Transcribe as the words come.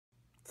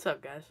What's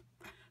up, guys?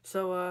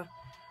 So,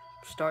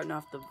 starting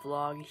off the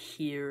vlog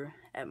here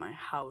at my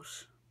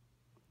house.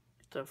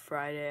 It's a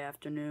Friday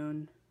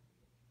afternoon.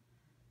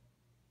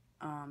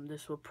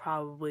 This will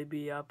probably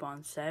be up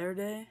on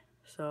Saturday,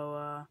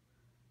 so,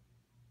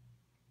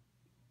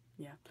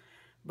 yeah.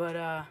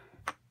 But,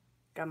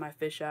 got my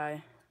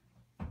fisheye,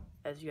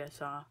 as you guys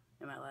saw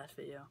in my last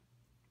video.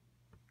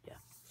 Yeah,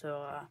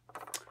 so,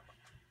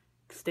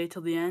 stay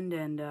till the end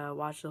and,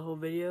 watch the whole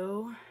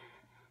video.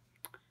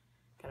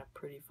 Got a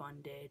pretty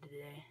fun day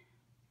today.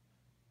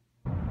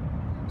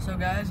 So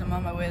guys, I'm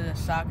on my way to the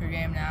soccer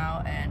game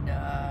now, and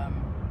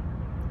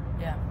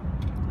yeah,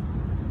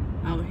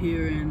 out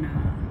here in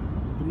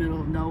the middle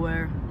of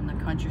nowhere, in the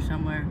country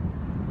somewhere.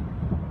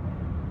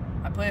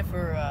 I play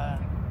for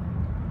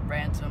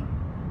Ransom.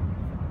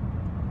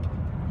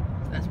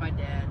 That's my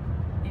dad.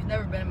 He's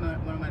never been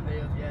in one of my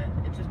videos yet.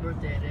 It's his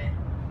birthday today.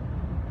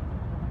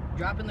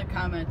 Drop in the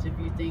comments if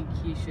you think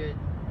he should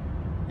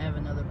have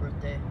another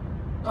birthday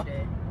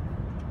today.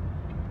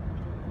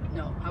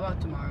 No, how about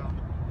tomorrow?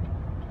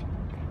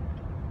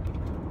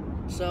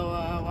 So,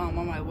 while I'm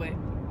on my way,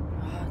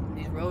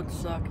 these roads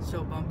suck, it's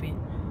so bumpy.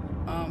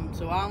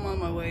 So while I'm on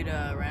my way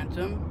to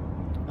Ransom,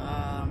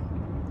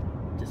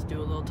 just do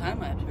a little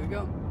time lapse. Here we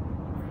go.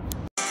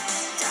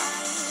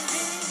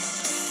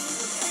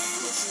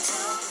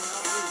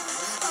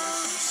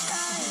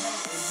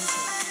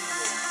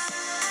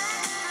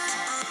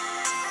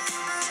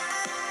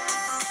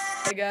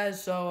 Hey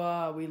guys,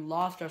 so we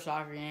lost our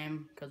soccer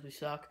game because we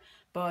suck,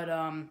 but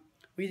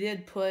we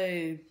did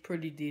play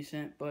pretty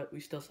decent, but we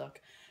still suck.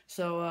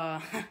 So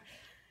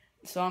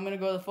so I'm gonna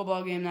go to the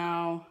football game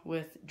now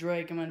with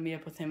Drake. I'm gonna meet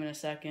up with him in a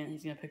second.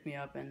 He's gonna pick me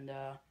up, and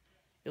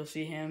you'll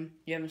see him.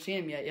 You haven't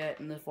seen him yet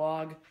in this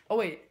vlog. Oh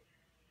wait,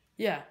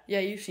 yeah,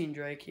 you've seen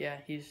Drake. Yeah,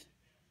 he's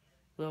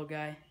a little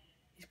guy.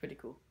 He's pretty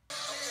cool.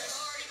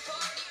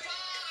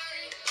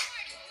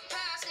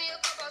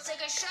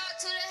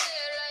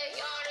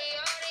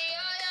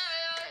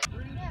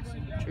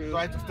 True. Do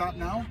I have to stop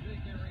now?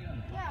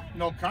 Yeah.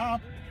 No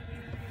cop.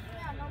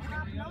 Yeah, no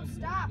cop, no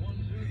stop.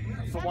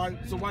 So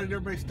why did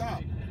everybody stop?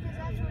 Because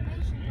that's what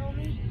Mason told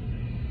me.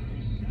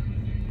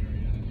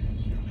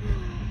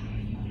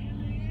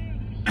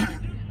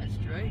 That's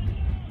Drake.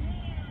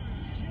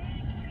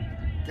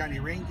 Got any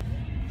ring?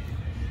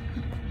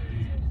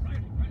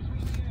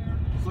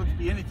 So it could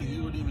be anything,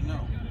 you wouldn't even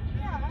know.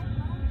 Yeah, I don't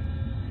know.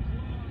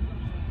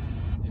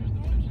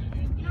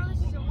 You know, this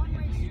is a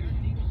one-way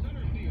street.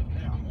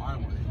 Yeah, my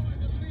way.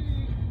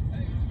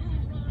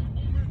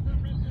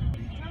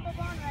 Jump up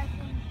on that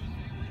thing.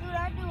 Dude,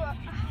 I do a...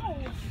 Ow!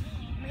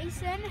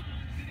 Mason?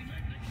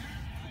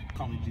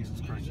 Call me Jesus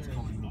Christ, just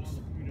call me Moose.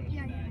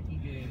 Yeah. He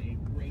did a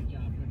great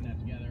job putting that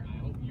together. I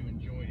hope you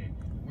enjoyed it.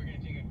 We're going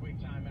to take a quick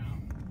time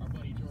out. Our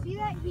buddy George... See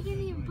that? He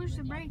didn't even push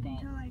the brake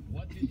until like...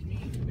 What this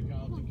means for the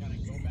Cubs to kind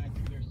of go back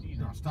to their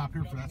season. I'll stop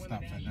here for that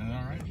stop sign, is that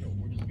alright?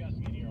 We're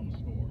discussing it here on the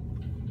score.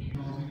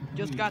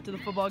 Just got to the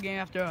football game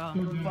after a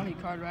funny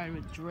car ride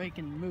with Drake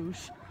and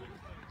Moose.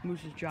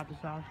 Moose just dropped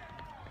us off.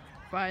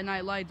 Friday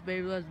Night Lights,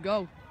 baby, let's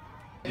go.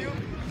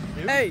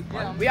 Hey,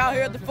 we out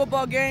here at the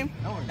football game.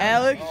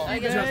 Alex, Oh, now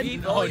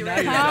you're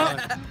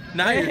done.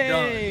 Now you're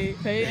hey,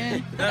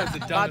 Peyton. That was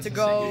the About dumbest to thing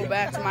go you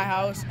back to my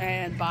house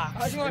and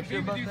box.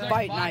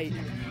 Fight night.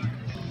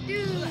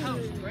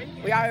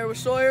 We out here with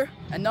Sawyer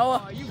and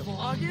Noah. Are you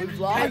vlogging? We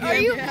vlogging. Are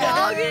you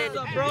vlogging?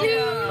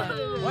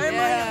 Dude.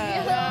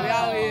 Yeah, we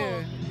out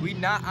here. We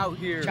not out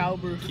here.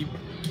 Chowber.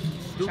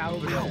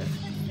 Chowber.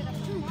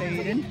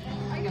 Peyton.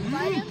 I'm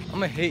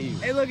gonna hit you.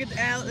 Hey, look at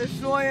Alex,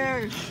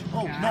 Sawyer.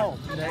 Oh, no.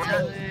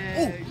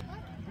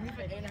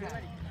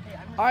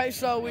 Alright,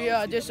 so we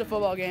ditched the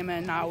football game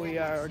and now we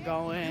are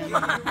going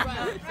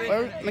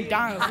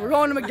McDonald's. We're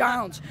going to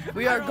McDonald's.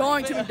 We are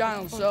going to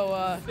McDonald's,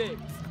 so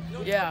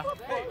yeah.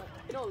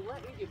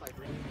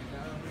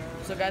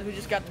 So guys, we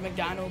just got to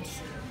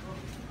McDonald's.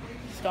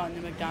 Starting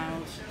the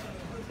McDonald's.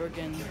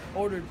 Freaking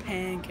ordered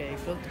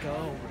pancakes. Let's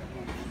go.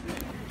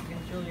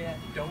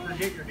 Don't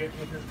forget you're getting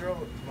with your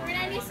throat.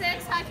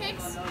 396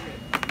 hotcakes?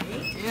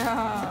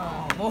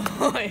 Yeah,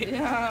 boy.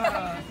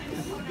 Yeah.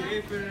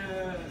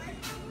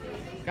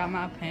 Got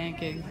my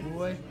pancakes,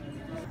 boy.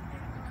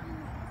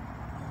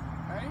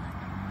 Alright.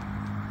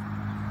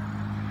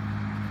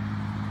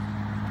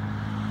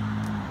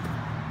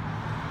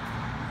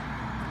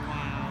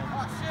 Wow.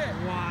 Oh shit.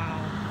 Wow.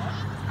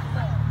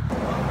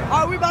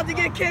 Oh, we about to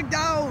get kicked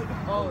out.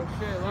 Oh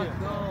shit, let's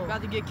go.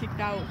 About to get kicked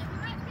out.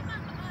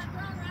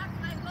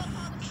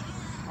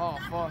 Oh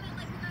fuck.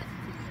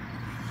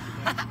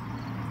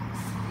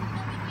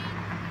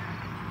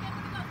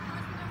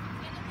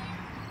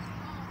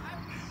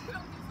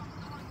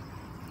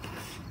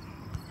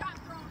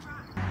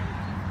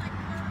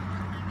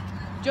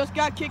 Just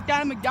got kicked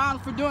out of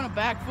McDonald's for doing a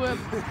backflip.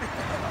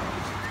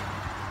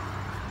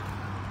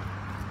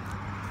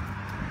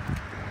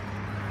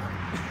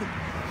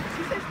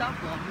 She said stop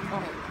vlogging.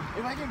 Oh.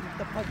 If I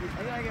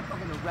get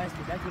fucking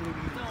arrested, that's gonna be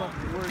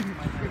fucking worse in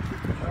my life.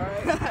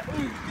 Alright?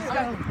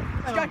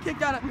 Just got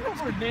kicked out of...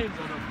 Names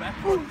on the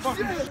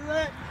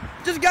back.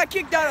 just got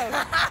kicked out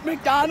of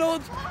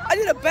McDonald's. I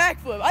did a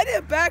backflip.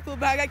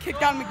 And I got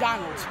kicked out of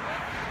McDonald's.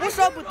 What's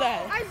up with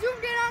that? I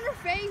zoomed in on her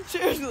face.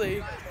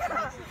 Seriously.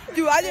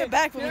 Dude, I did a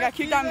backflip and got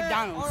kicked out of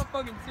McDonald's. I wanna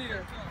fucking see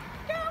her.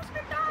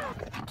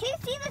 Can you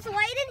see this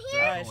light in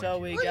here? Alright, so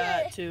we Look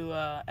at got it. to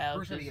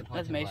Alex's. First I get That's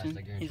punched in the Mason. last,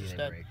 I guarantee He's a they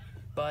stud. break.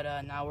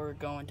 But now we're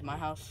going to my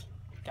house.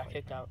 Got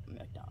kicked out of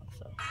McDonald's.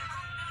 So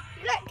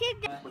You got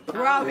kicked out.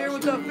 we're out here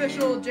with the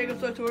official Jacob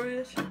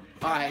Sartorius.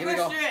 Alright, here we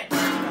go.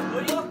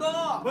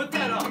 Put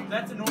that up.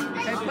 That's a normal.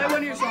 Hey, play one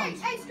of your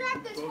songs. Hey,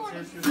 strap this for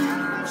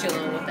me.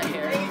 Chilling with the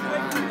hair.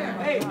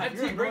 Hey,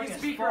 FT, bring the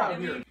speaker out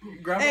here.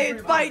 Hey,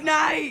 it's fight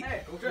night!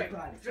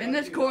 In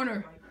this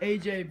corner,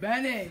 AJ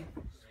Benning.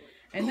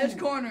 In this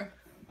corner,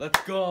 Let's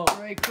go.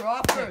 Ray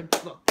Crawford.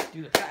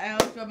 Got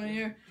Alex up in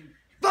here.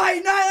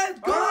 Fight night, let's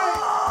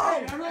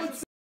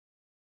go!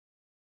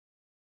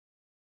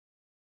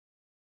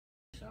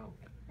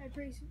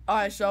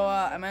 Alright, so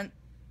I meant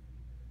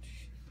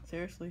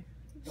seriously,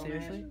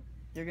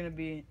 you're gonna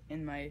be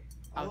in my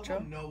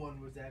outro. No one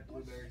was at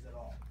Blueberries at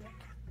all.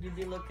 You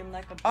be looking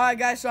like a. Alright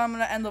guys, so I'm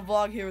gonna end the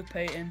vlog here with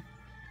Peyton.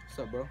 What's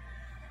up, bro?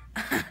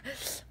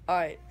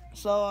 Alright,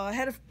 so I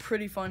had a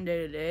pretty fun day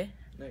today.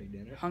 No, you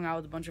didn't. Hung out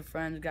with a bunch of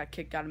friends, got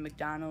kicked out of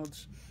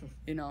McDonald's,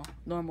 you know,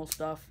 normal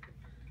stuff.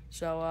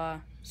 So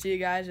see you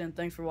guys and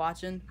thanks for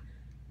watching.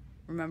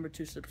 Remember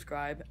to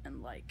subscribe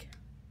and like.